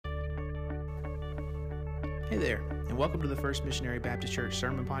Hey there, and welcome to the First Missionary Baptist Church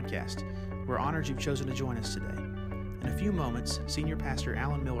Sermon Podcast. We're honored you've chosen to join us today. In a few moments, Senior Pastor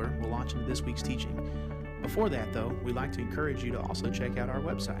Alan Miller will launch into this week's teaching. Before that, though, we'd like to encourage you to also check out our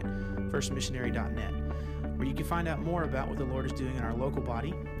website, firstmissionary.net, where you can find out more about what the Lord is doing in our local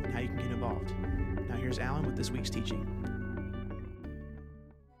body and how you can get involved. Now here's Alan with this week's teaching.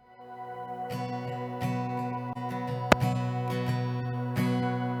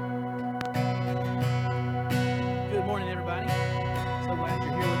 Good morning, everybody. So glad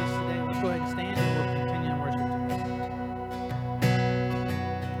you're here with us today. Let's go ahead and stand and we'll continue in worship together.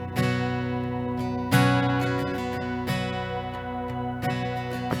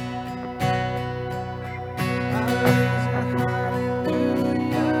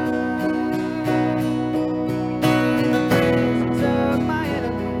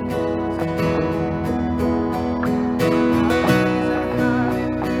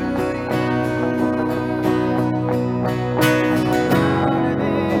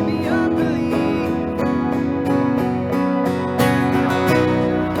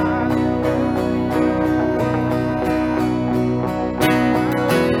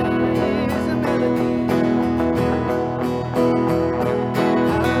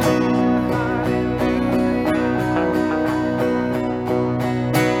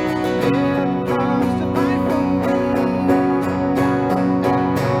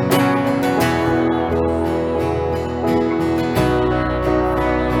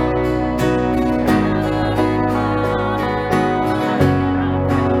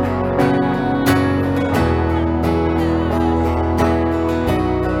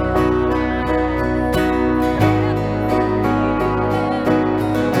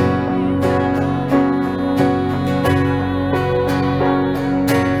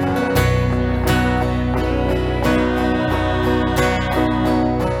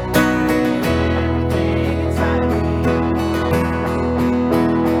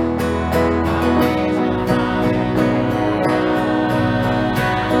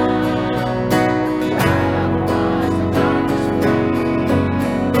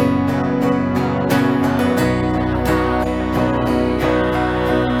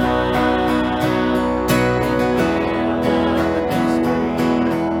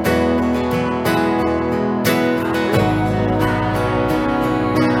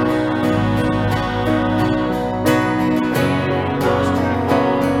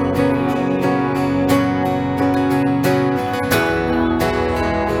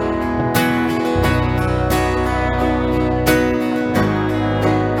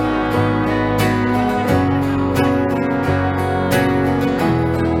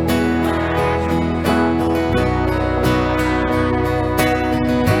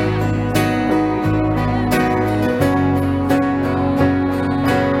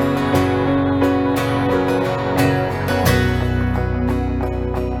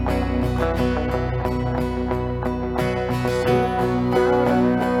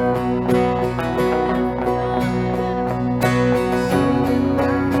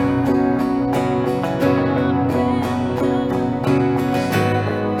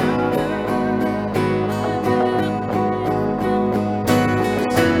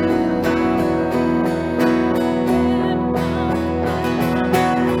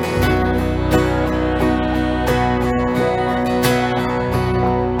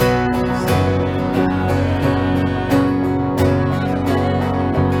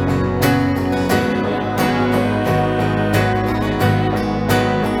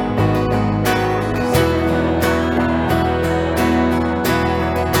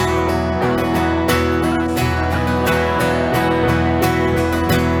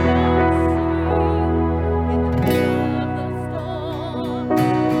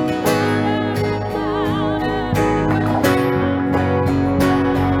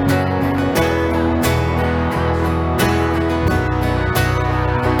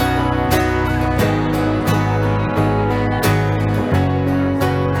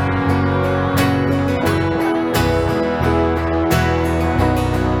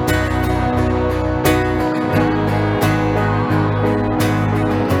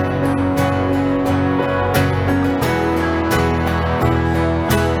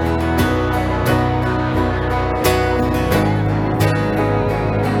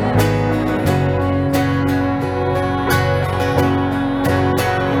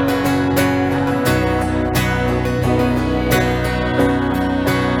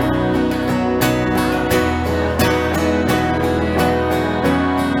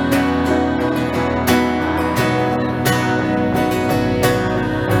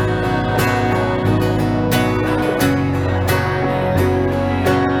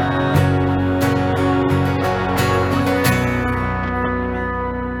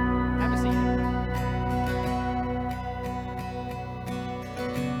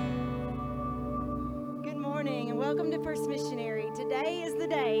 today is the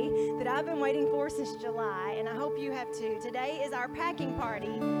day that I've been waiting for since July, and I hope you have too. Today is our packing party.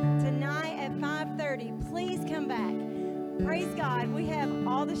 Tonight at 5:30, please come back. Praise God, we have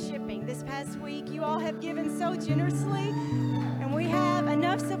all the shipping. This past week, you all have given so generously, and we have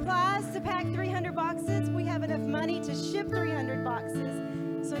enough supplies to pack 300 boxes. We have enough money to ship 300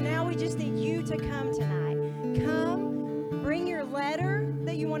 boxes. So now we just need you to come tonight. Come, bring your letter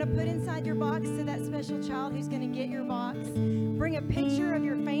that you want to put inside your box to that special child who's going to get your box. Bring a picture of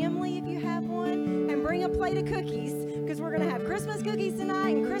your family if you have one, and bring a plate of cookies, because we're going to have Christmas cookies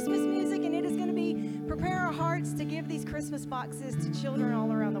tonight and Christmas music, and it is going to be prepare our hearts to give these Christmas boxes to children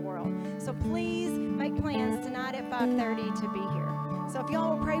all around the world. So please make plans tonight at 5:30 to be here. So if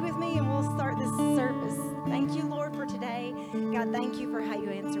y'all will pray with me, and we'll start this service. Thank you, Lord, for today. God, thank you for how you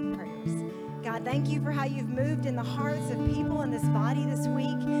answer prayers. God, thank you for how you've moved in the hearts of people in this body this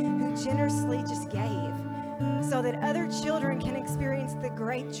week who generously just gave so that other children can experience the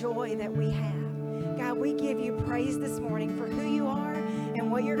great joy that we have. God, we give you praise this morning for who you are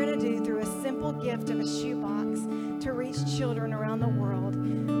and what you're going to do through a simple gift of a shoebox to reach children around the world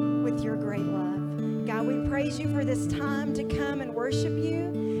with your great love. God, we praise you for this time to come and worship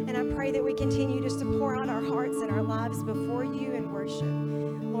you, and I pray that we continue just to pour out our hearts and our lives before you and worship.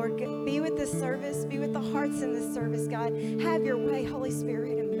 Lord, be with this service, be with the hearts in this service, God. Have your way, Holy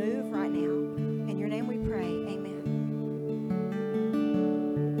Spirit, and move right now. In your name we pray, amen.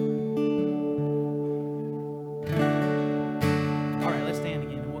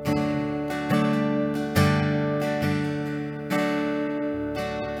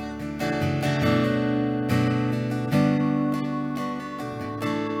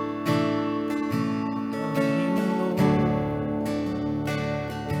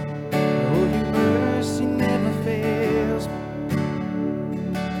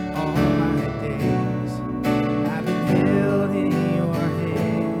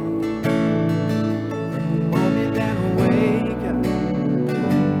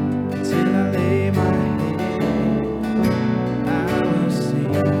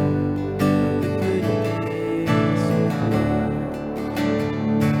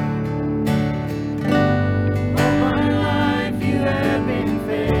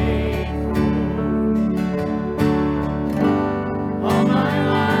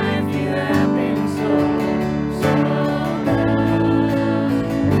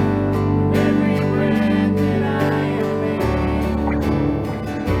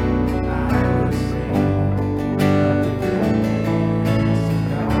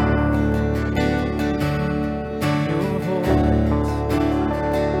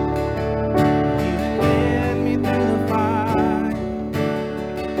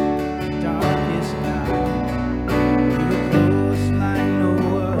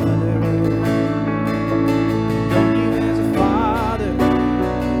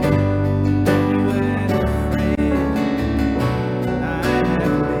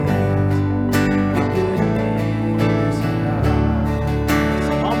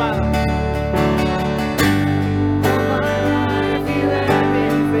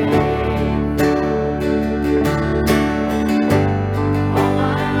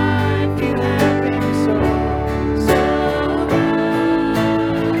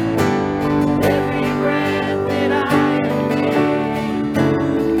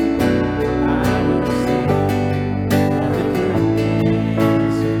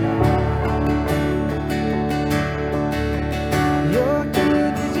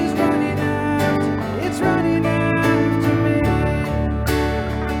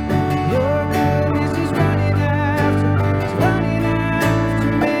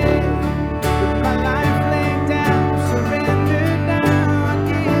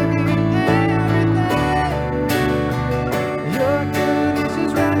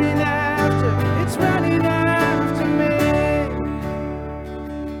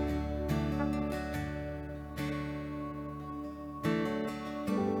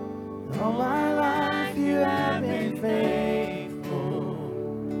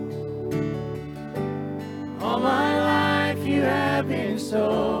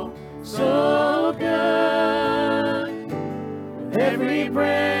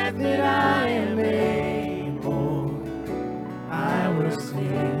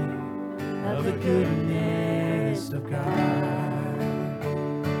 Of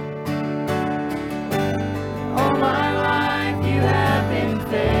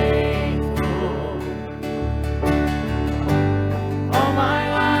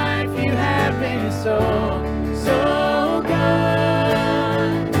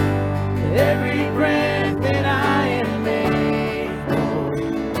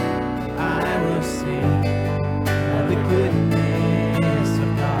the goodness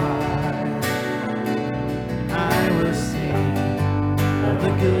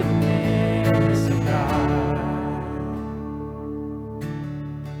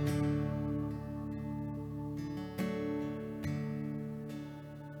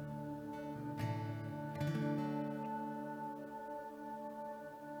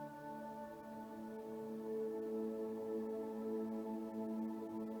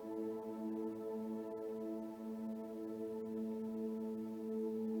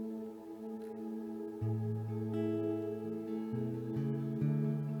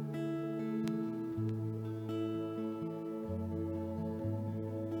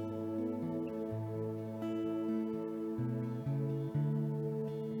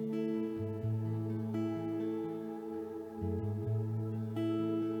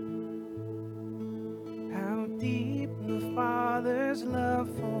Father's love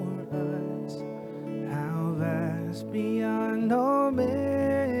for us, how vast beyond all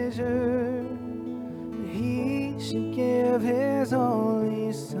measure, He should give His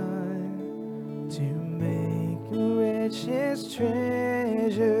only Son to make rich His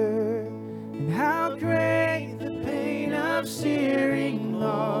treasure. And how great the pain of searing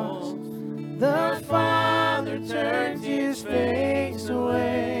loss, the Father turns His face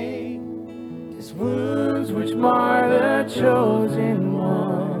away. His wounds which mar the chosen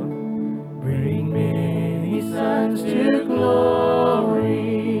one bring many sons to glory.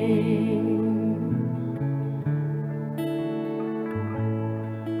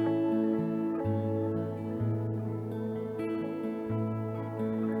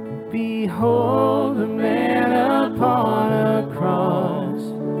 Behold the man upon a cross,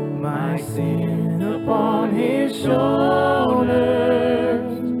 my sin upon His shoulders.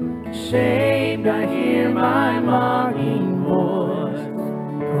 Ashamed I hear my mocking voice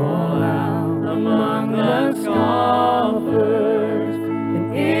call out among the scoffers.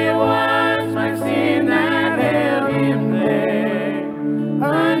 And it was my sin that held Him there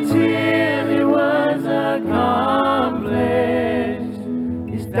until it was accomplished.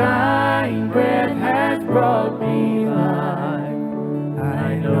 His dying breath has brought me life.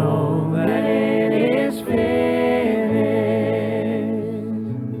 I know that it is finished.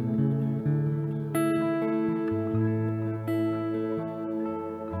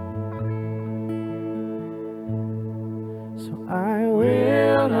 So I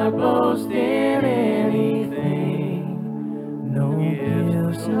will not boast in anything, no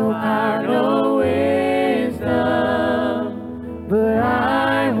gifts, no power, no wisdom, but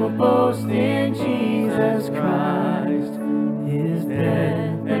I will boast in Jesus Christ, His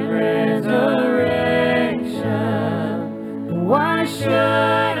death and resurrection. Why should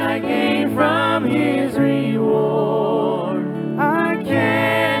I gain from His reward? I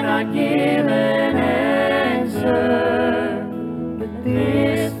cannot give an answer, but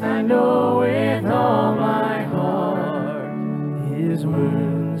this I know with all my heart: His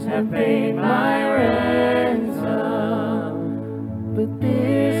wounds have paid my ransom. But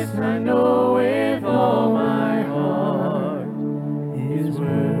this I know with all my heart: His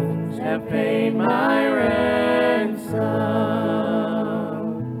wounds have paid my ransom.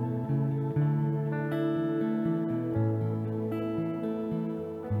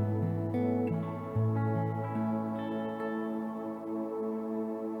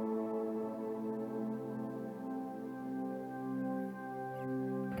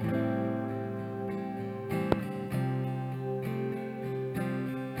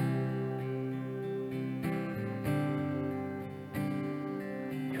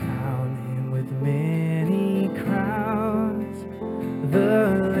 Crown Him with many crowns,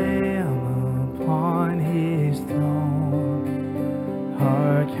 the Lamb upon His throne.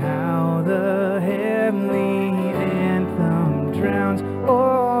 Hark how the heavenly anthem drowns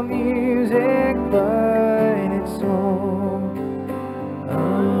all music but its song.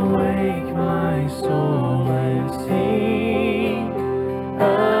 Awake my soul and sing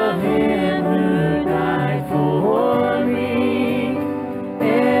of Him who died for me,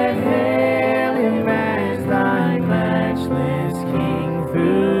 and hail Him as thy matchless King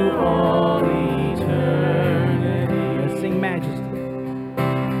through all eternity. Let's sing majesty.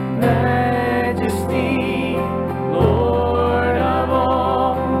 Majesty, Lord of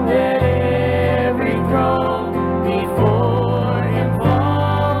all, let every throne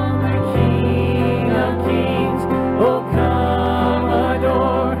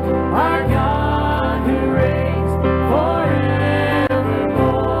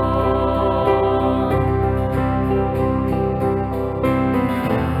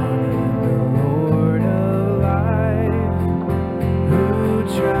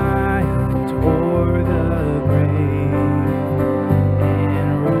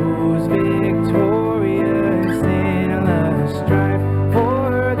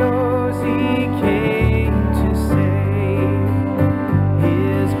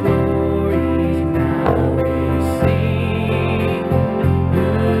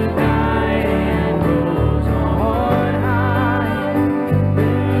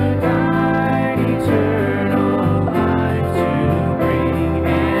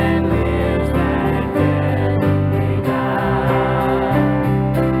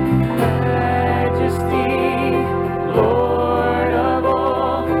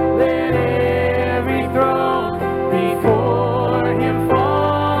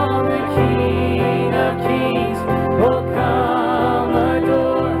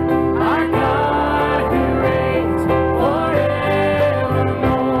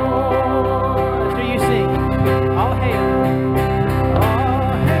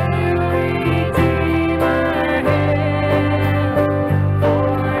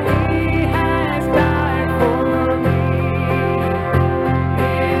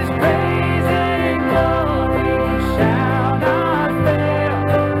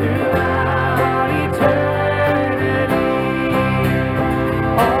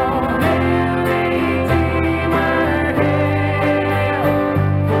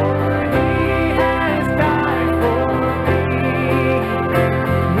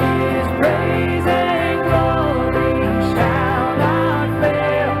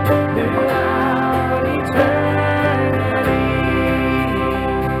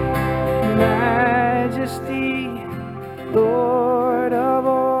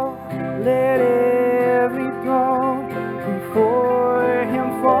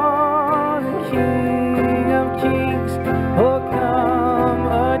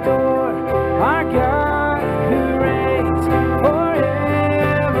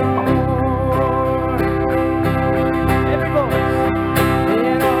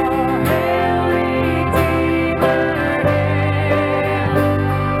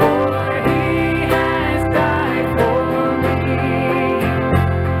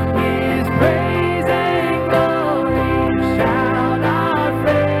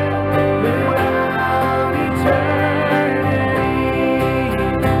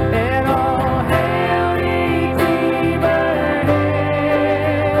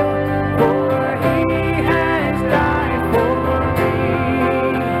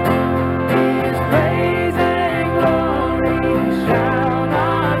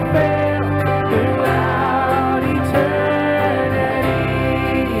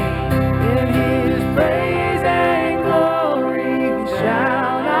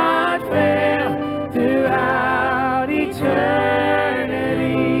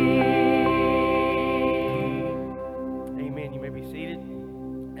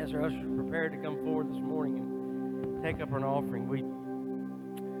for an offering.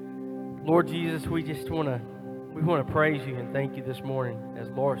 Lord Jesus, we want to praise you and thank you this morning as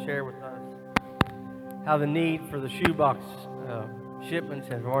Laura shared with us how the need for the shoebox shipments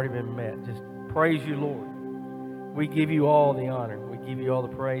has already been met. Just praise you, Lord. We give you all the honor. We give you all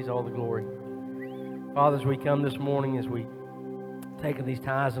the praise, all the glory. Father, as we come this morning, as we take these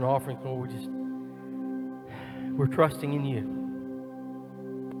tithes and offerings, Lord, we're trusting in you.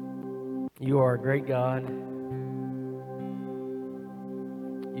 You are a great God.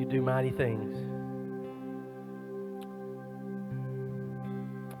 You do mighty things.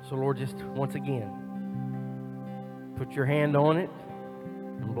 So, Lord, just once again, put your hand on it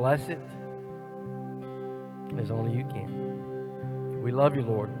and bless it as only you can. We love you,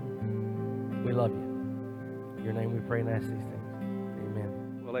 Lord. We love you. In your name we pray and ask these things.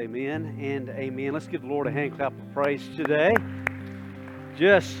 Amen. Well, amen and amen. Let's give the Lord a hand clap of praise today.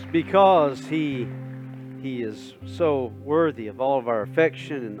 Just because He is so worthy of all of our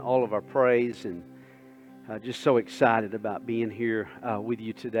affection and all of our praise, and just so excited about being here with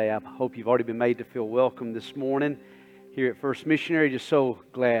you today. I hope you've already been made to feel welcome this morning here at First Missionary. Just so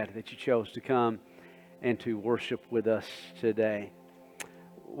glad that you chose to come and to worship with us today.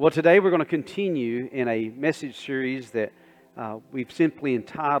 Well, today we're going to continue in a message series that we've simply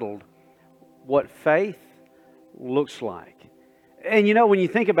entitled, What Faith Looks Like. And you know, when you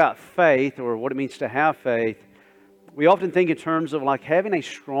think about faith or what it means to have faith, we often think in terms of like having a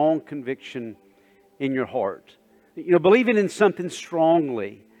strong conviction in your heart. You know, believing in something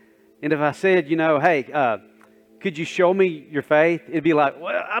strongly. And if I said, you know, hey, could you show me your faith? It'd be like,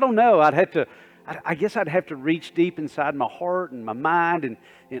 well, I don't know. I guess I'd have to reach deep inside my heart and my mind. And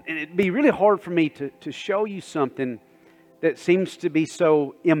it'd be really hard for me to show you something that seems to be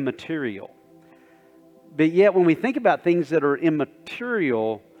so immaterial. But yet, when we think about things that are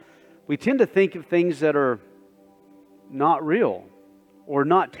immaterial, we tend to think of things that are not real or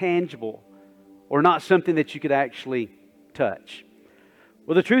not tangible or not something that you could actually touch.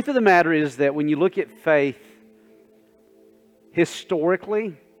 Well, the truth of the matter is that when you look at faith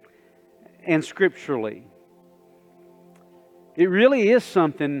historically and scripturally, it really is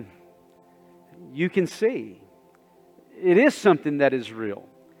something you can see. It is something that is real.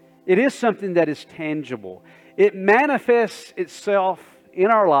 It is something that is tangible. It manifests itself in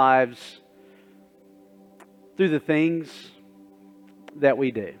our lives through the things that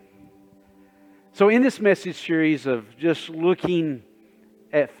we do. So in this message series of just looking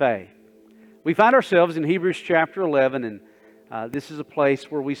at faith, we find ourselves in Hebrews chapter 11, and this is a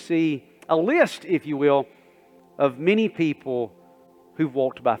place where we see a list, if you will, of many people who've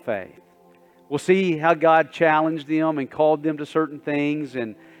walked by faith. We'll see how God challenged them and called them to certain things,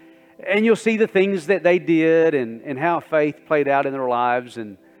 and you'll see the things that they did and how faith played out in their lives.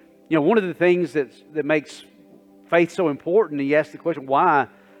 And you know, one of the things that makes faith so important, you ask the question, why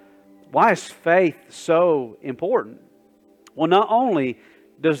is faith so important? Well, not only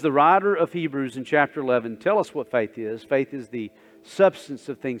does the writer of Hebrews in chapter 11 tell us what faith is. Faith is the substance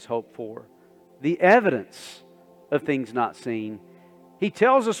of things hoped for, the evidence of things not seen. He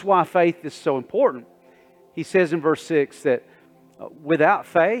tells us why faith is so important. He says in verse 6 that without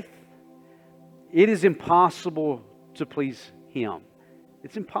faith, it is impossible to please Him.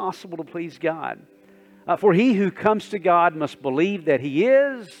 It's impossible to please God. For he who comes to God must believe that He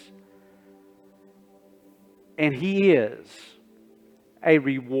is, and He is a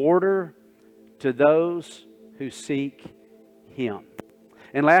rewarder to those who seek Him.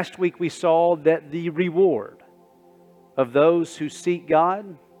 And last week we saw that the reward of those who seek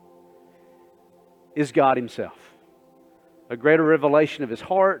God is God Himself. A greater revelation of His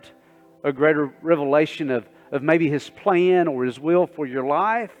heart, a greater revelation of maybe His plan or His will for your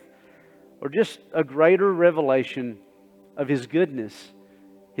life, or just a greater revelation of His goodness,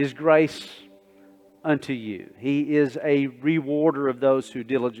 His grace unto you. He is a rewarder of those who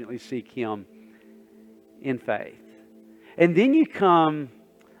diligently seek Him in faith. And then you come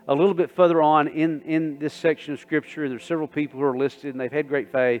a little bit further on in this section of Scripture, and there's several people who are listed, and they've had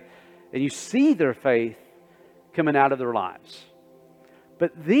great faith, and you see their faith coming out of their lives.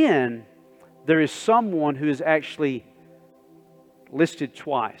 But then there is someone who is actually listed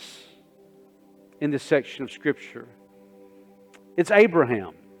twice in this section of Scripture. It's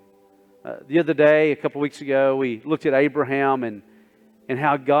Abraham. The other day, a couple weeks ago, we looked at Abraham and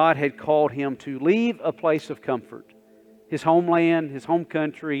how God had called him to leave a place of comfort, his homeland, his home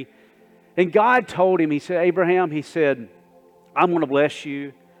country. And God told him, He said, Abraham, He said, I'm going to bless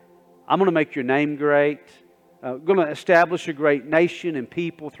you. I'm going to make your name great. I'm going to establish a great nation and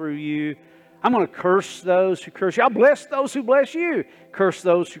people through you. I'm going to curse those who curse you. I'll bless those who bless you. Curse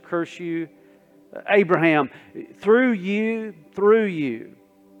those who curse you. Abraham, through you,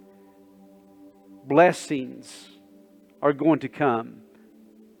 blessings are going to come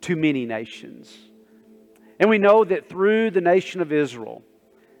to many nations. And we know that through the nation of Israel,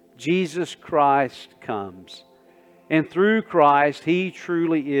 Jesus Christ comes. And through Christ, He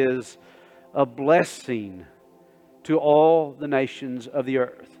truly is a blessing to all the nations of the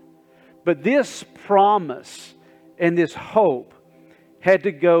earth. But this promise and this hope had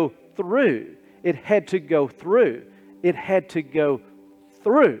to go through. It had to go through. It had to go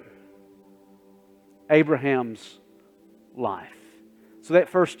through Abraham's life. So that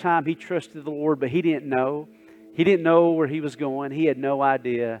first time he trusted the Lord, but he didn't know. He didn't know where he was going. He had no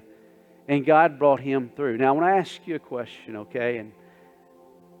idea. And God brought him through. Now I want to ask you a question, okay? And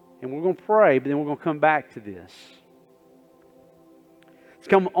we're going to pray, but then we're going to come back to this. It's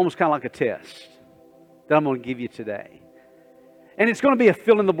almost kind of like a test that I'm going to give you today. And it's going to be a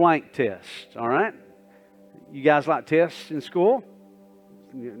fill-in-the-blank test, all right? You guys like tests in school?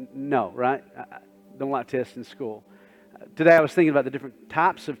 No, right? I don't like tests in school. Today I was thinking about the different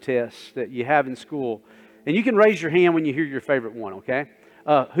types of tests that you have in school. And you can raise your hand when you hear your favorite one, okay?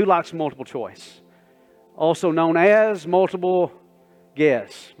 Who likes multiple choice? Also known as multiple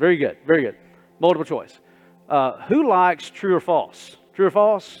guess. Very good, very good. Multiple choice. Who likes true or false? True or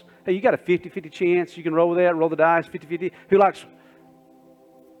false? Hey, you got a 50-50 chance. You can roll with that, roll the dice, 50-50. Who likes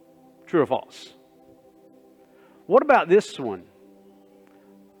true or false? What about this one?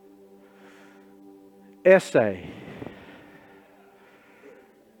 Essay.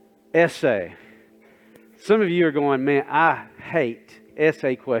 Some of you are going, man, I hate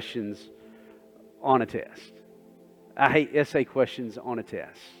essay questions on a test. I hate essay questions on a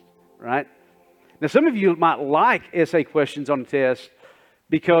test, right? Now, some of you might like essay questions on a test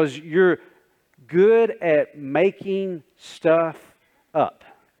because you're good at making stuff up.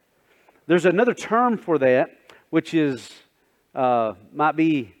 There's another term for that, which is, might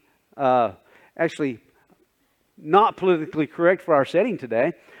be actually not politically correct for our setting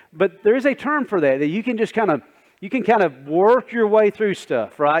today, but there is a term for that you can just kind of work your way through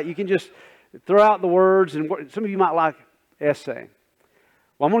stuff, right? You can just throw out the words, and some of you might like essay.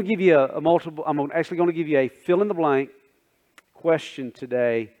 Well, I'm going to give you I'm actually going to give you a fill-in-the-blank question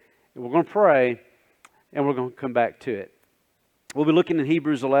today, and we're going to pray, and we're going to come back to it. We'll be looking in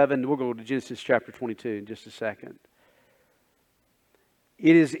Hebrews 11. We'll go to Genesis chapter 22 in just a second.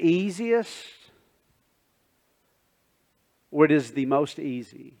 It is easiest, or it is the most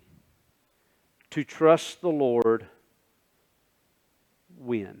easy, to trust the Lord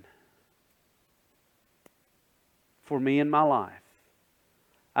when? For me in my life,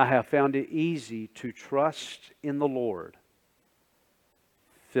 I have found it easy to trust in the Lord.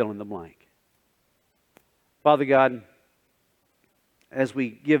 Fill in the blank. Father God, as we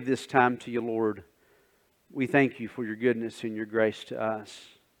give this time to you, Lord, we thank you for your goodness and your grace to us.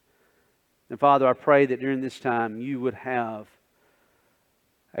 And Father, I pray that during this time you would have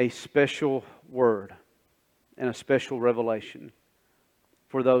a special word and a special revelation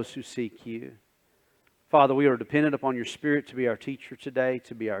for those who seek you. Father, we are dependent upon your Spirit to be our teacher today,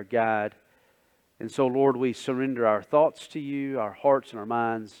 to be our guide. And so, Lord, we surrender our thoughts to you, our hearts and our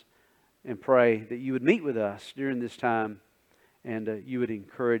minds, and pray that you would meet with us during this time and you would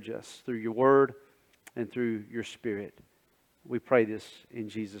encourage us through your word and through your Spirit. We pray this in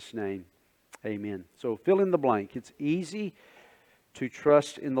Jesus' name. Amen. So fill in the blank. It's easy to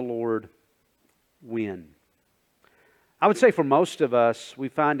trust in the Lord when? I would say for most of us, we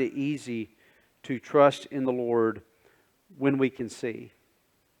find it easy to trust in the Lord when we can see.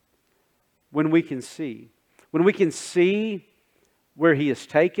 When we can see. When we can see where He has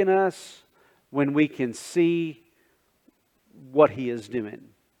taken us. When we can see what He is doing.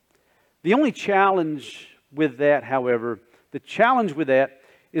 The only challenge with that, however, the challenge with that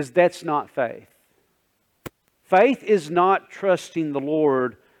is that's not faith. Faith is not trusting the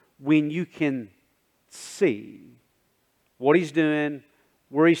Lord when you can see what He's doing,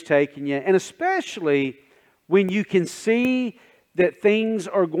 where He's taking you, and especially when you can see that things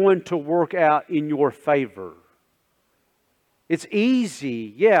are going to work out in your favor. It's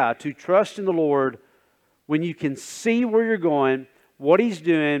easy, to trust in the Lord when you can see where you're going, what He's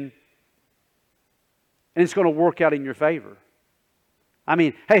doing, and it's going to work out in your favor. I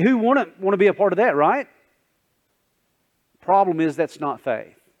mean, hey, who wouldn't want to be a part of that, right? Problem is that's not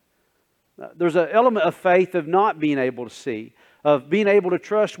faith. There's an element of faith of not being able to see, of being able to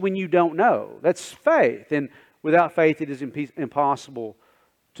trust when you don't know. That's faith. And without faith, it is impossible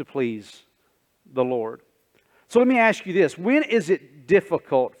to please the Lord. So let me ask you this. When is it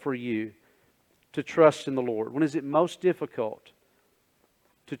difficult for you to trust in the Lord? When is it most difficult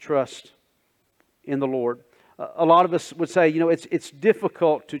to trust in the Lord. A lot of us would say, it's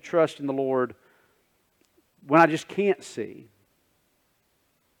difficult to trust in the Lord when I just can't see,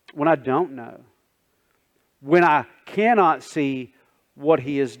 when I don't know, when I cannot see what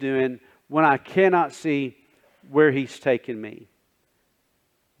He is doing, when I cannot see where He's taken me.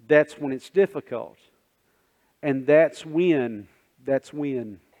 That's when it's difficult. And that's when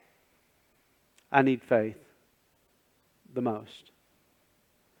I need faith the most.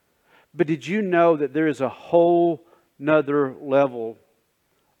 But did you know that there is a whole nother level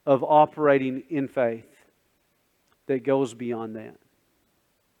of operating in faith that goes beyond that?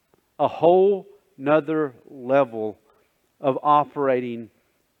 A whole nother level of operating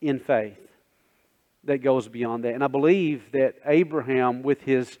in faith that goes beyond that. And I believe that Abraham, with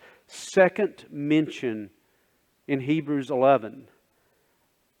his second mention in Hebrews 11,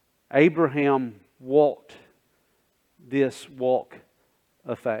 Abraham walked this walk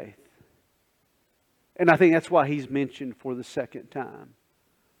of faith. And I think that's why he's mentioned for the second time.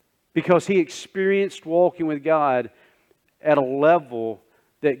 Because he experienced walking with God at a level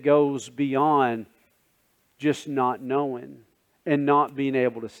that goes beyond just not knowing and not being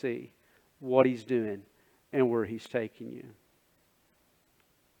able to see what He's doing and where He's taking you.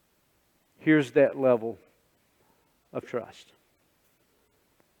 Here's that level of trust.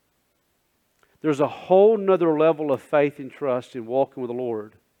 There's a whole nother level of faith and trust in walking with the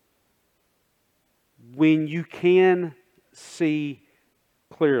Lord when you can see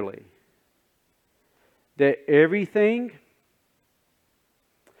clearly that everything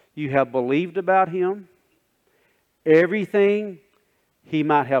you have believed about Him, everything He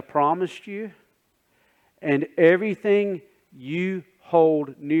might have promised you, and everything you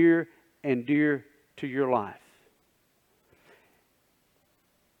hold near and dear to your life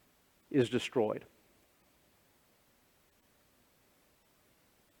is destroyed.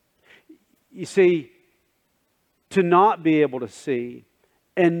 You see, to not be able to see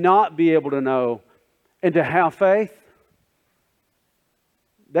and not be able to know and to have faith,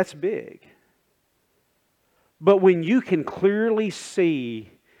 that's big. But when you can clearly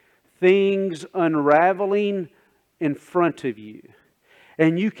see things unraveling in front of you,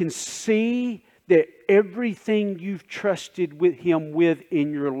 and you can see that everything you've trusted with Him with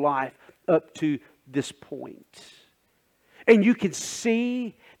in your life up to this point, and you can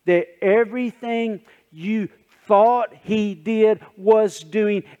see that everything you thought He did was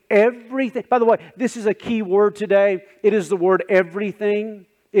doing everything. By the way, this is a key word today. It is the word everything.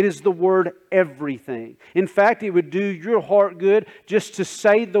 It is the word everything. In fact, it would do your heart good just to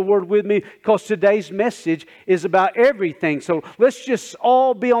say the word with me, because today's message is about everything. So let's just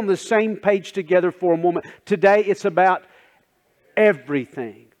all be on the same page together for a moment. Today it's about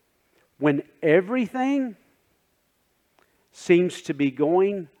everything. When everything seems to be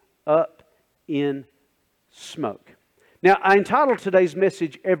going up in smoke. Now, I entitled today's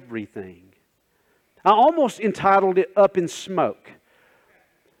message, Everything. I almost entitled it Up in Smoke.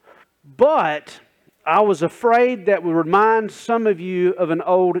 But I was afraid that would remind some of you of an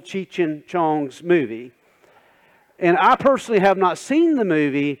old Cheech and Chong's movie. And I personally have not seen the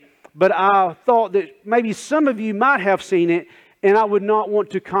movie, but I thought that maybe some of you might have seen it, and I would not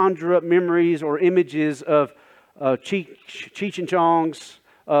want to conjure up memories or images of Cheech and Chong's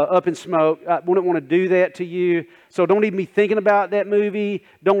Up in Smoke. I wouldn't want to do that to you. So don't even be thinking about that movie.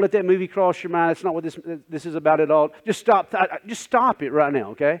 Don't let that movie cross your mind. It's not what this is about at all. Just stop it right now,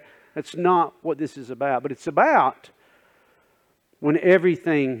 okay? That's not what this is about. But it's about when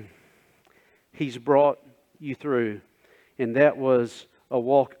everything He's brought you through, and that was a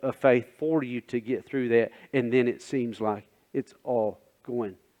walk of faith for you to get through that, and then it seems like it's all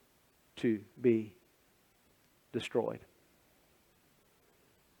going to be destroyed.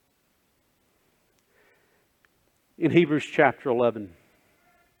 In Hebrews chapter 11,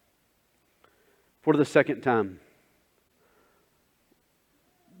 for the second time,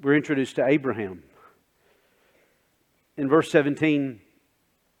 we're introduced to Abraham. In verse 17,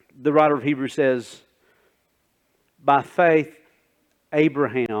 the writer of Hebrews says, by faith,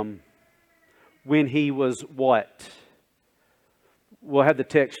 Abraham, when he was what? We'll have the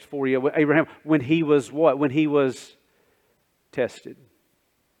text for you. Abraham, when he was what? When he was tested.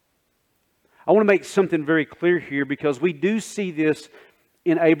 I want to make something very clear here, because we do see this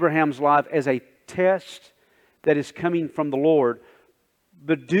in Abraham's life as a test that is coming from the Lord.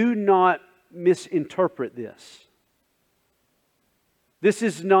 But do not misinterpret this. This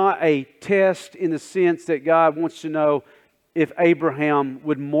is not a test in the sense that God wants to know if Abraham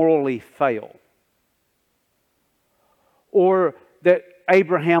would morally fail, or that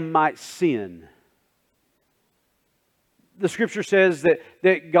Abraham might sin. The Scripture says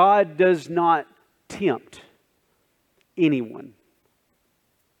that God does not tempt anyone.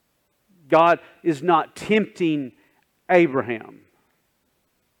 God is not tempting Abraham.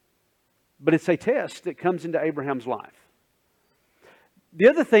 But it's a test that comes into Abraham's life. The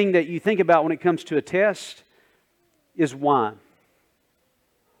other thing that you think about when it comes to a test is why.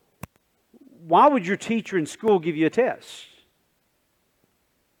 Why would your teacher in school give you a test?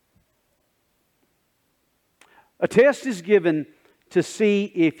 A test is given to see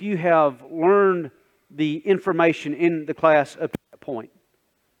if you have learned the information in the class up to that point.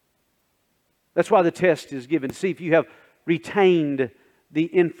 That's why the test is given, to see if you have retained the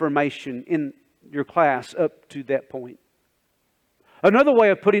information in your class up to that point. Another way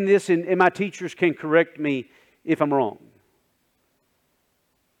of putting this, and my teachers can correct me if I'm wrong.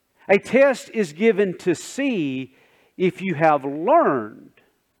 A test is given to see if you have learned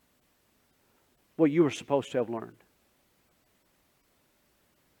what you were supposed to have learned.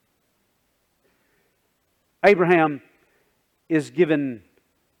 Abraham is given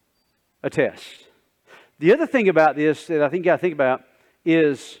a test. The other thing about this that I think you got to think about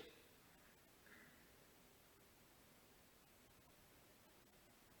is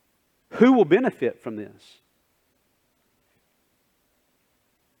who will benefit from this?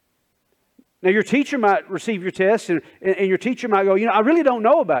 Now, your teacher might receive your test, and your teacher might go, I really don't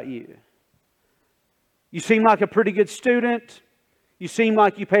know about you. You seem like a pretty good student. You seem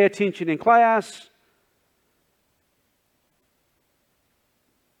like you pay attention in class.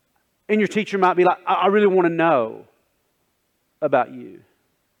 And your teacher might be like, I really want to know about you.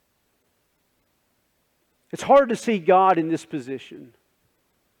 It's hard to see God in this position,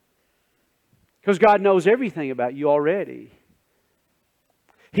 because God knows everything about you already.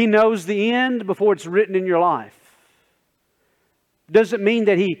 He knows the end before it's written in your life. Doesn't mean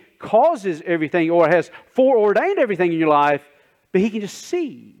that He causes everything or has foreordained everything in your life, but He can just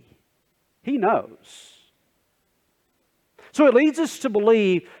see. He knows. So it leads us to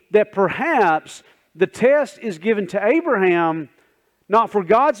believe that perhaps the test is given to Abraham not for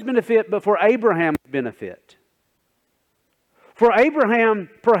God's benefit, but for Abraham's benefit. For Abraham,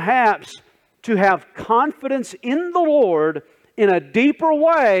 perhaps, to have confidence in the Lord in a deeper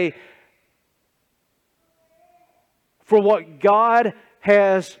way for what God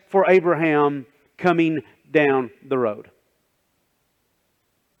has for Abraham coming down the road.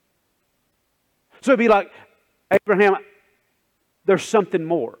 So it'd be like, Abraham, there's something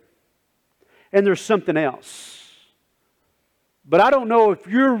more. And there's something else. But I don't know if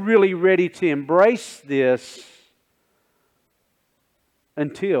you're really ready to embrace this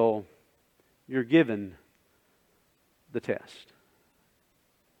until you're given the test.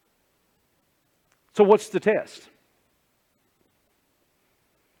 So what's the test?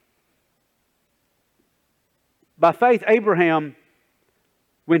 By faith, Abraham,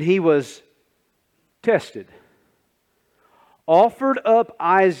 when he was tested, offered up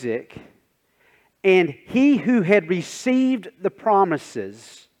Isaac, and he who had received the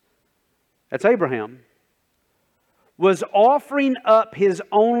promises, that's Abraham, was offering up his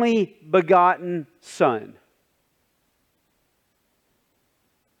only begotten son.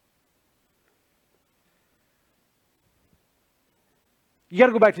 You got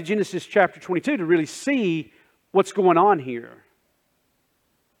to go back to Genesis chapter 22 to really see what's going on here.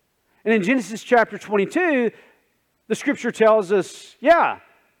 And in Genesis chapter 22, the Scripture tells us,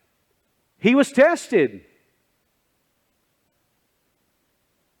 he was tested.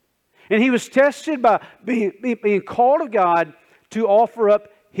 And he was tested by being called of God to offer up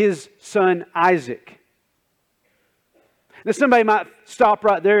his son Isaac. Now somebody might stop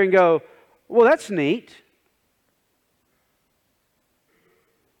right there and go, well, that's neat.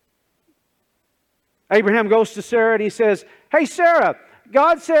 Abraham goes to Sarah and he says, hey Sarah,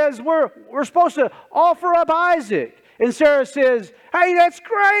 God says we're supposed to offer up Isaac. And Sarah says, hey, that's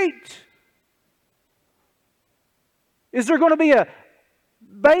great. Is there going to be a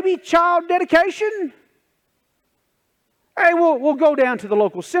baby child dedication? Hey, we'll go down to the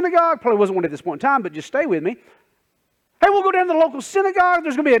local synagogue. Probably wasn't one at this point in time, but just stay with me. Hey, we'll go down to the local synagogue.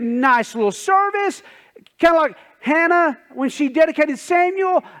 There's going to be a nice little service. Kind of like Hannah when she dedicated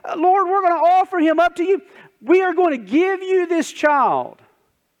Samuel. Lord, we're going to offer him up to you. We are going to give you this child.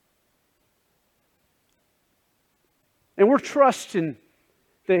 And we're trusting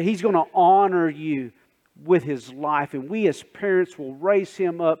that He's going to honor you with His life. And we as parents will raise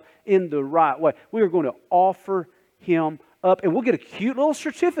him up in the right way. We are going to offer him up. And we'll get a cute little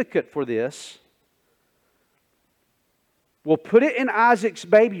certificate for this. We'll put it in Isaac's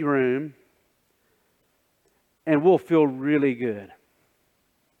baby room. And we'll feel really good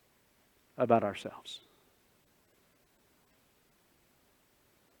about ourselves.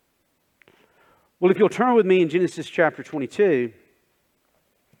 Well, if you'll turn with me in Genesis chapter 22,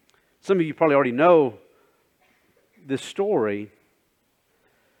 some of you probably already know this story.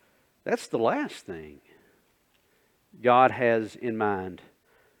 That's the last thing God has in mind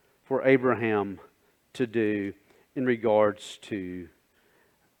for Abraham to do in regards to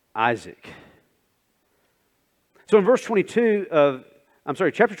Isaac. So in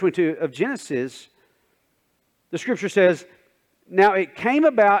chapter 22 of Genesis, the scripture says, "Now it came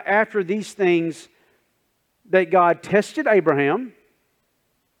about after these things that God tested Abraham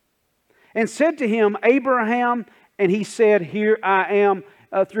and said to him, Abraham, and he said, Here I am."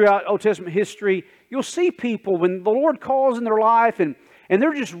 Throughout Old Testament history, you'll see people when the Lord calls in their life and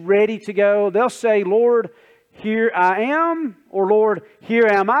they're just ready to go, they'll say, "Lord, here I am," or "Lord, here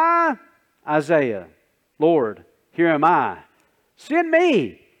am I." Isaiah, "Lord, here am I. Send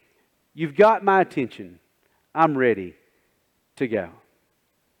me. You've got my attention. I'm ready to go."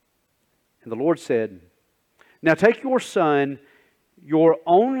 And the Lord said, "Now take your son, your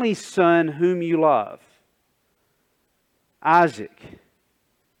only son whom you love, Isaac.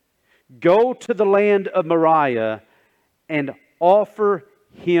 Go to the land of Moriah and offer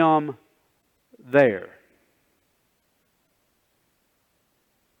him there."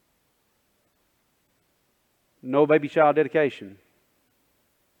 No baby child dedication.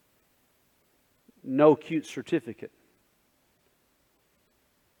 No cute certificate.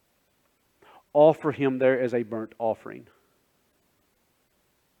 Offer him there as a burnt offering.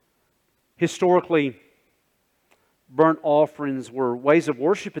 Historically, burnt offerings were ways of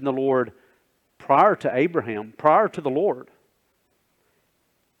worshiping the Lord prior to Abraham, prior to the Lord.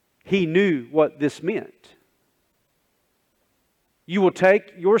 He knew what this meant. You will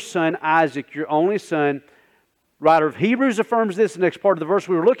take your son Isaac, your only son. Writer of Hebrews affirms this. The next part of the verse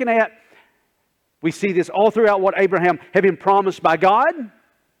we were looking at, we see this all throughout what Abraham had been promised by God.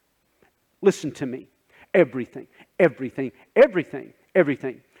 Listen to me. Everything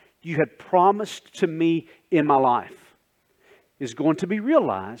you had promised to me in my life is going to be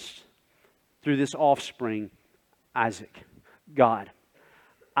realized through this offspring, Isaac. God,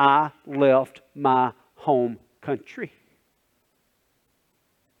 I left my home country.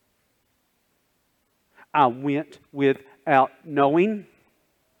 I went without knowing.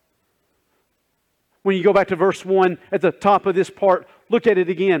 When you go back to verse 1 at the top of this part, look at it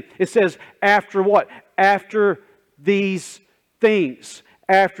again. It says, after what? After these things.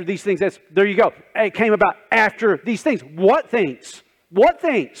 After these things. There you go. It came about after these things. What things? What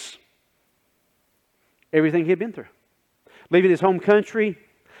things? Everything he had been through. Leaving his home country.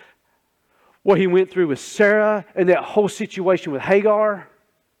 What he went through with Sarah and that whole situation with Hagar.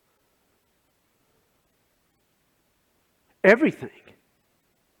 Everything.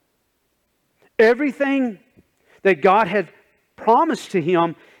 Everything that God had promised to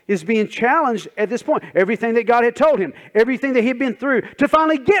him is being challenged at this point. Everything that God had told him, everything that he had been through to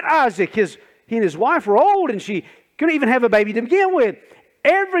finally get Isaac. He and his wife were old and she couldn't even have a baby to begin with.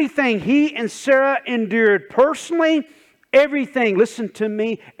 Everything he and Sarah endured personally, everything, listen to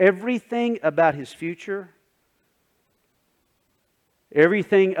me, everything about his future,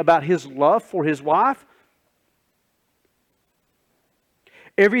 everything about his love for his wife,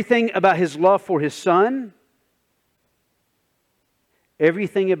 everything about his love for his son,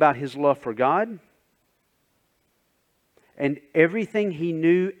 everything about his love for God, and everything he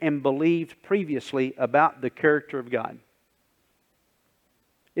knew and believed previously about the character of God.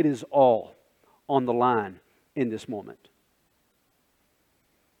 It is all on the line in this moment.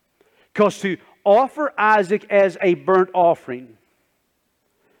 Because to offer Isaac as a burnt offering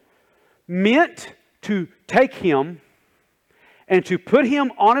meant to take him and to put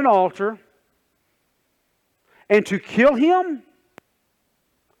him on an altar and to kill him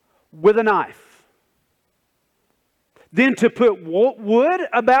with a knife. Then to put wood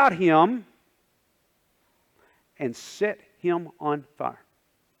about him and set him on fire.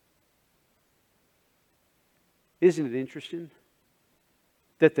 Isn't it interesting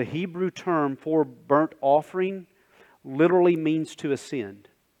that the Hebrew term for burnt offering literally means to ascend?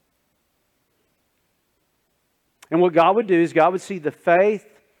 And what God would do is God would see the faith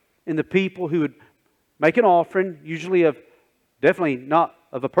in the people who would make an offering, usually of, definitely not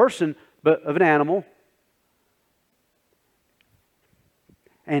of a person, but of an animal.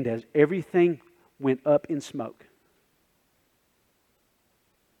 And as everything went up in smoke,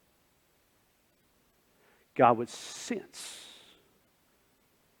 God would sense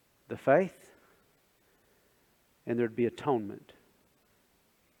the faith, and there'd be atonement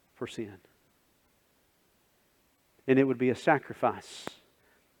for sin. And it would be a sacrifice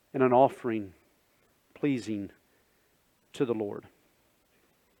and an offering pleasing to the Lord.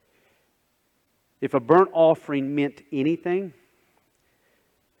 If a burnt offering meant anything,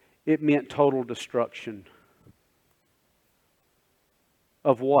 it meant total destruction.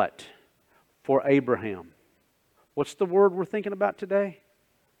 Of what? For Abraham. What's the word we're thinking about today?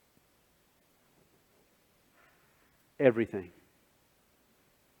 Everything.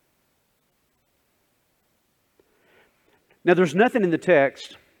 Now, there's nothing in the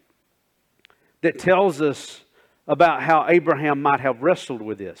text that tells us about how Abraham might have wrestled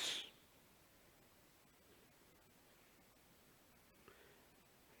with this.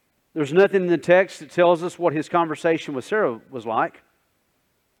 There's nothing in the text that tells us what his conversation with Sarah was like.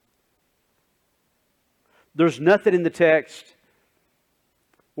 There's nothing in the text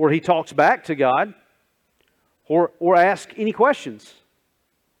where he talks back to God or asks any questions.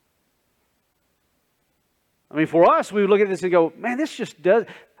 I mean, for us, we would look at this and go, man, this just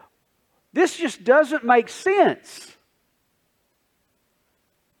doesn't make sense.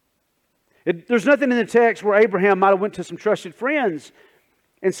 There's nothing in the text where Abraham might have went to some trusted friends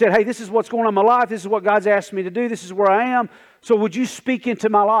and said, hey, this is what's going on in my life. This is what God's asked me to do. This is where I am. So would you speak into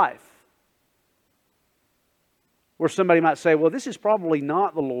my life? Where somebody might say, well, this is probably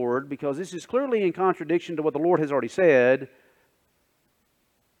not the Lord because this is clearly in contradiction to what the Lord has already said.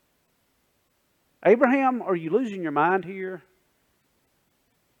 Abraham, are you losing your mind here?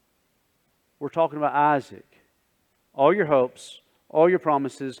 We're talking about Isaac. All your hopes, all your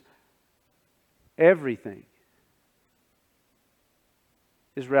promises, everything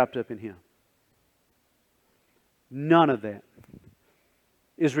is wrapped up in him. None of that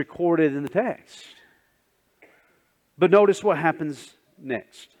is recorded in the text. But notice what happens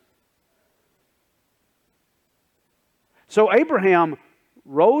next. So Abraham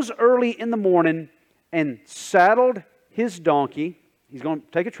rose early in the morning and saddled his donkey. He's going to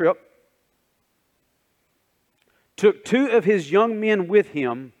take a trip. Took 2 of his young men with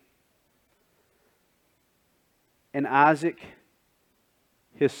him, and Isaac,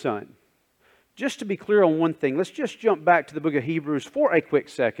 his son. Just to be clear on one thing, let's just jump back to the book of Hebrews for a quick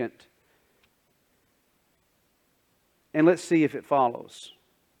second. And let's see if it follows.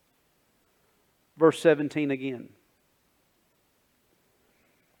 Verse 17 again.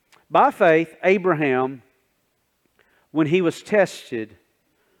 By faith, Abraham, when he was tested,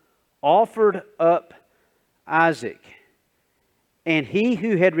 offered up Isaac. And he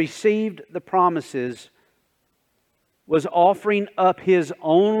who had received the promises was offering up his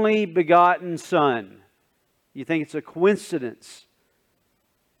only begotten son. You think it's a coincidence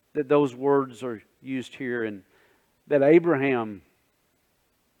that those words are used here and that Abraham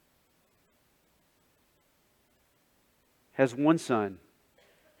has one son,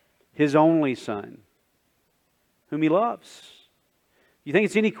 his only son, whom he loves? You think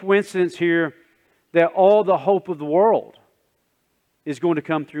it's any coincidence here that all the hope of the world is going to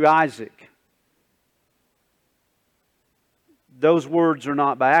come through Isaac? Those words are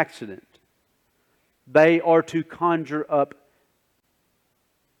not by accident. They are to conjure up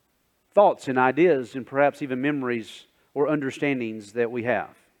thoughts and ideas and perhaps even memories or understandings that we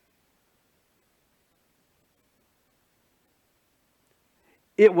have.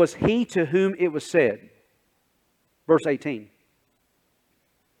 It was he to whom it was said. Verse 18.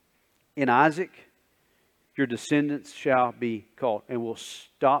 In Isaac, your descendants shall be called. And we'll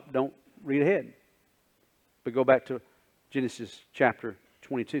stop, don't read ahead. But go back to Genesis chapter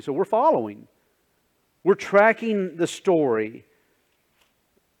 22. So we're following. We're tracking the story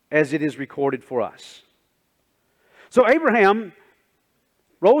as it is recorded for us. So Abraham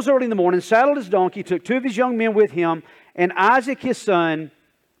rose early in the morning, saddled his donkey, took 2 of his young men with him, and Isaac his son,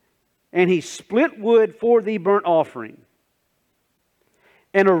 and he split wood for the burnt offering,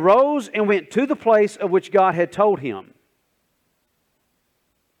 and arose and went to the place of which God had told him.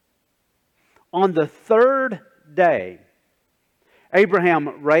 On the 3rd day,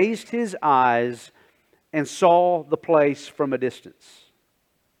 Abraham raised his eyes and saw the place from a distance.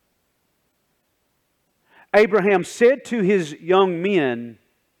 Abraham said to his young men,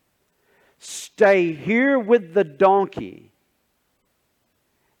 "Stay here with the donkey,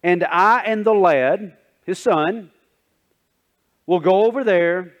 and I and the lad," his son, "will go over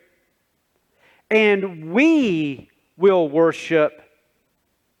there, and we will worship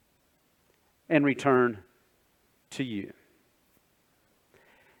and return to you."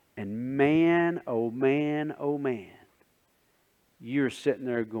 And man, oh man, oh man, you're sitting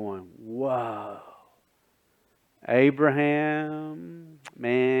there going, whoa. Abraham,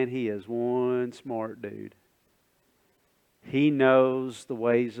 man, he is one smart dude. He knows the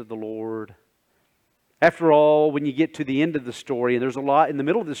ways of the Lord. After all, when you get to the end of the story, and there's a lot in the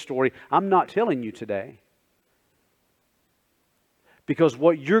middle of the story, I'm not telling you today. because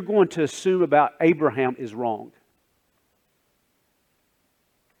what you're going to assume about Abraham is wrong.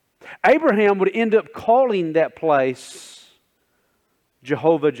 Abraham would end up calling that place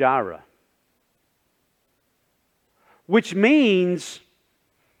Jehovah Jireh, which means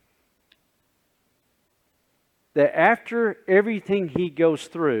that after everything he goes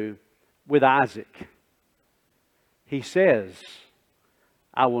through with Isaac, he says,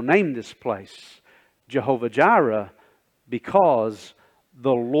 I will name this place Jehovah Jireh because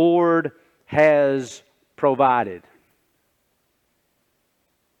the Lord has provided.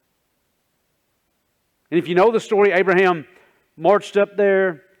 And if you know the story, Abraham marched up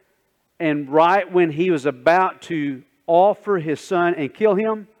there, and right when he was about to offer his son and kill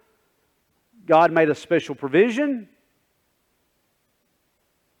him, God made a special provision.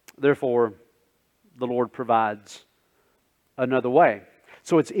 Therefore, the Lord provides another way.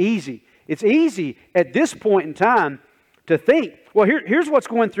 So it's easy. It's easy at this point in time to think, well, here's what's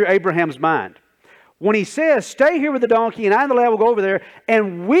going through Abraham's mind. When he says, stay here with the donkey and I and the lad will go over there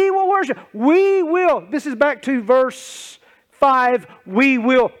and we will worship. We will. This is back to verse 5. We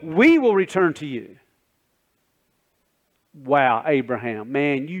will return to you. Wow, Abraham,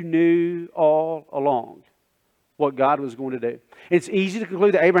 man, you knew all along what God was going to do. It's easy to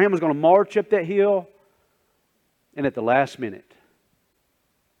conclude that Abraham was going to march up that hill and at the last minute,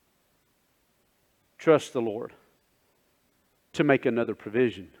 trust the Lord to make another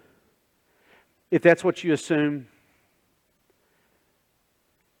provision. If that's what you assume,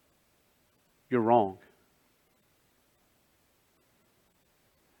 you're wrong.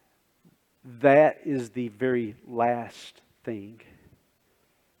 That is the very last thing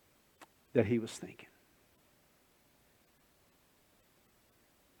that he was thinking.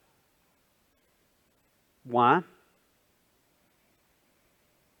 Why?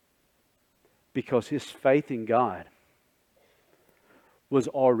 Because his faith in God was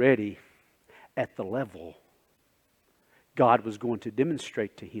already at the level God was going to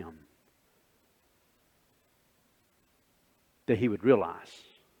demonstrate to him that he would realize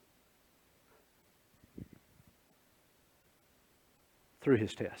through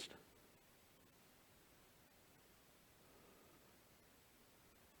his test.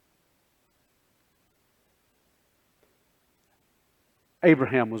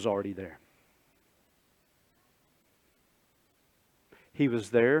 Abraham was already there. He was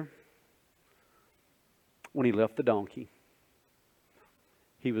there when he left the donkey.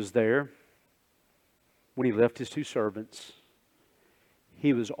 He was there when he left his two servants.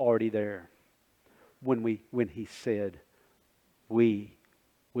 He was already there when he said, we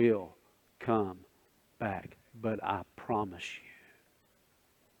will come back, but I promise you,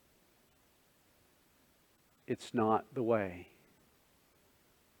 it's not the way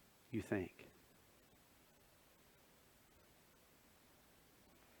you think.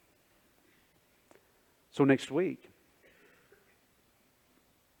 So next week,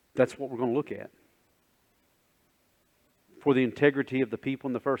 that's what we're going to look at. For the integrity of the people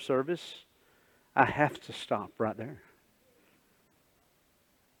in the first service, I have to stop right there.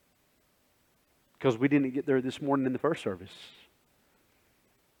 Because we didn't get there this morning in the first service.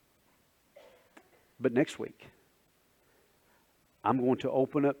 But next week, I'm going to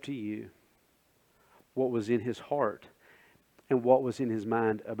open up to you what was in his heart and what was in his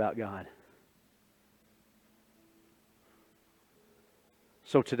mind about God.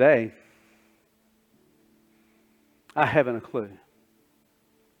 So today, I haven't a clue.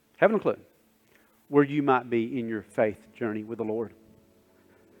 Haven't a clue where you might be in your faith journey with the Lord.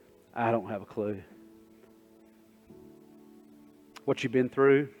 I don't have a clue. What you've been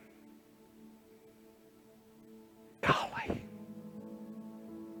through, golly.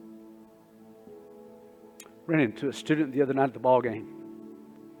 Ran into a student the other night at the ball game.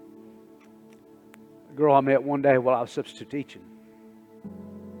 A girl I met one day while I was substitute teaching.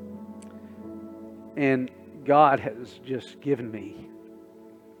 And God has just given me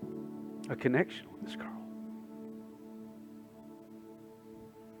a connection with this girl.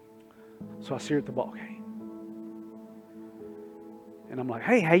 So I see her at the ball game. And I'm like,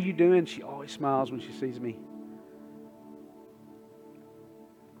 hey, how you doing? She always smiles when she sees me.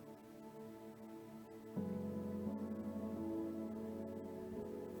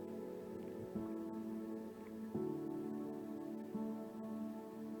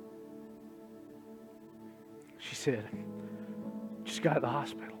 She said, just got out of the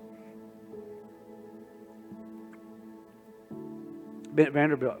hospital. Been at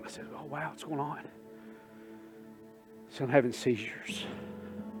Vanderbilt. I said, oh, wow, what's going on? She said, I'm having seizures.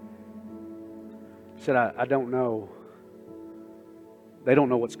 She said, I don't know. They don't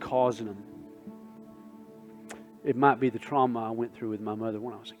know what's causing them. It might be the trauma I went through with my mother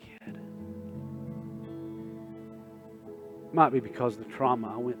when I was a kid. It might be because of the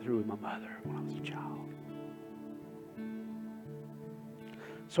trauma I went through with my mother when I was a child.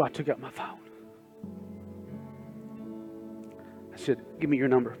 So I took out my phone. I said, give me your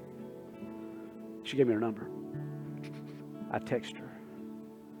number. She gave me her number. I texted her.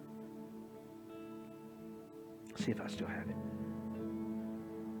 See if I still have it.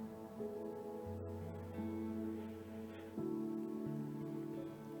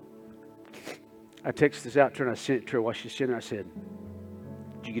 I texted this out to her and I sent it to her while she's sitting there. I said,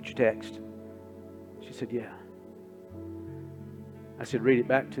 did you get your text? She said, yeah. I said, read it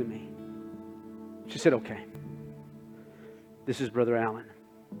back to me. She said, okay. This is Brother Allen.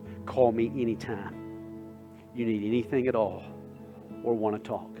 Call me anytime you need anything at all or want to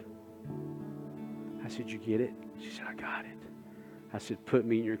talk. I said, you get it? She said, I got it. I said, put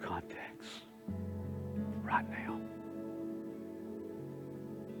me in your contacts right now.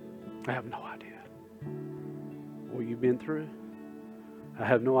 I have no idea what you've been through. I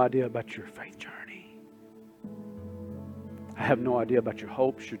have no idea about your faith journey. I have no idea about your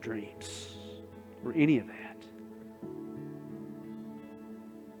hopes, your dreams, or any of that.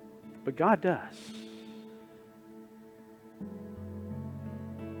 But God does.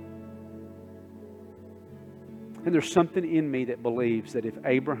 And there's something in me that believes that if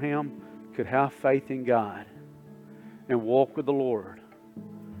Abraham could have faith in God and walk with the Lord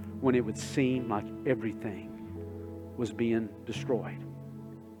when it would seem like everything was being destroyed,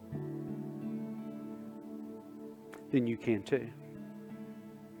 then you can too.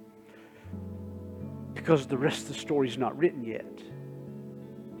 Because the rest of the story is not written yet.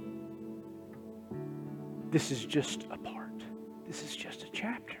 This is just a part. This is just a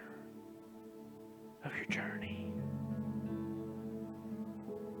chapter of your journey.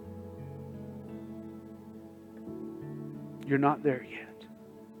 You're not there yet.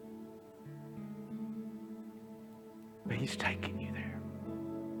 But He's taking you there.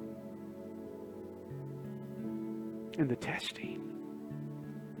 And the testing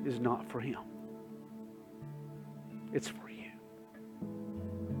is not for Him. It's for you.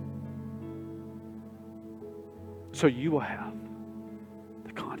 So you will have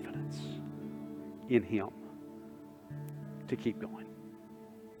the confidence in Him to keep going.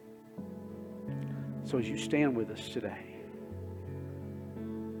 So as you stand with us today,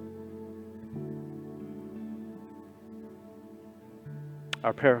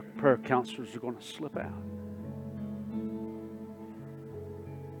 our prayer counselors are going to slip out.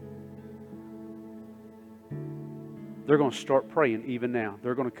 They're going to start praying even now.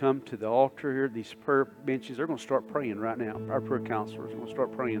 They're going to come to the altar here, these prayer benches. They're going to start praying right now. Our prayer counselors are going to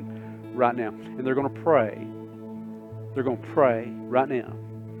start praying right now. And they're going to pray. They're going to pray right now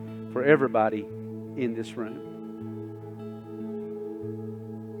for everybody in this room.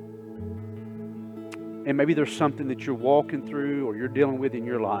 And maybe there's something that you're walking through or you're dealing with in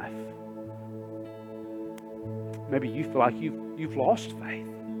your life. Maybe you feel like you've lost faith.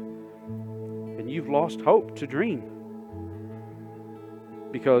 And you've lost hope to dream.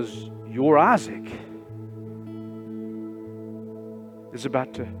 Because your Isaac is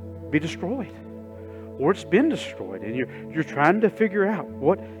about to be destroyed. Or it's been destroyed. And you're trying to figure out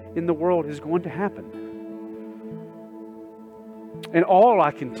what in the world is going to happen. And all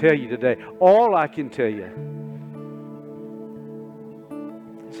I can tell you today, all I can tell you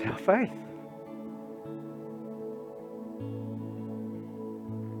is have faith.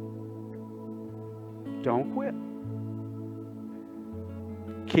 Don't quit.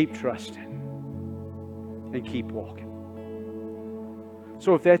 Keep trusting and keep walking.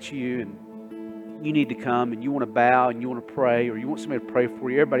 So if that's you and you need to come and you want to bow and you want to pray or you want somebody to pray for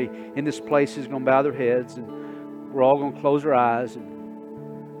you, everybody in this place is going to bow their heads and we're all going to close our eyes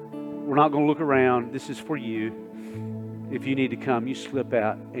and we're not going to look around. This is for you. If you need to come, you slip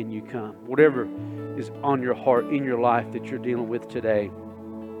out and you come. Whatever is on your heart, in your life that you're dealing with today,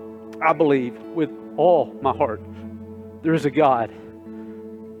 I believe with all my heart there is a God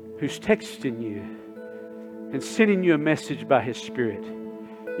who's texting you and sending you a message by His Spirit.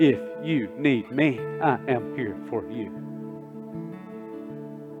 If you need me, I am here for you.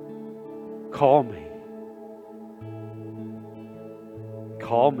 Call me.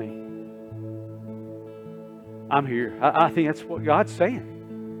 Call me. I'm here. I think that's what God's saying.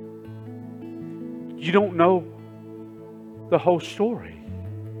 You don't know the whole story.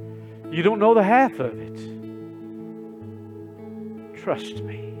 You don't know the half of it. Trust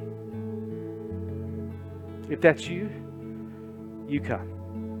me. If that's you, you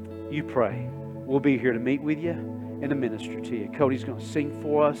come. You pray. We'll be here to meet with you and to minister to you. Cody's going to sing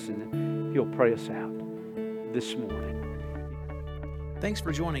for us and he'll pray us out. this morning. Thanks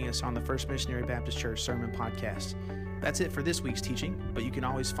for joining us on the First Missionary Baptist Church Sermon Podcast. That's it for this week's teaching, but you can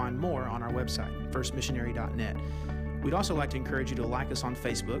always find more on our website, firstmissionary.net. We'd also like to encourage you to like us on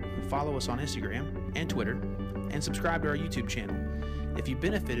Facebook, follow us on Instagram and Twitter, and subscribe to our YouTube channel. If you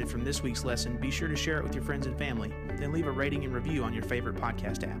benefited from this week's lesson, be sure to share it with your friends and family, then leave a rating and review on your favorite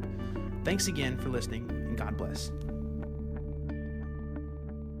podcast app. Thanks again for listening, and God bless.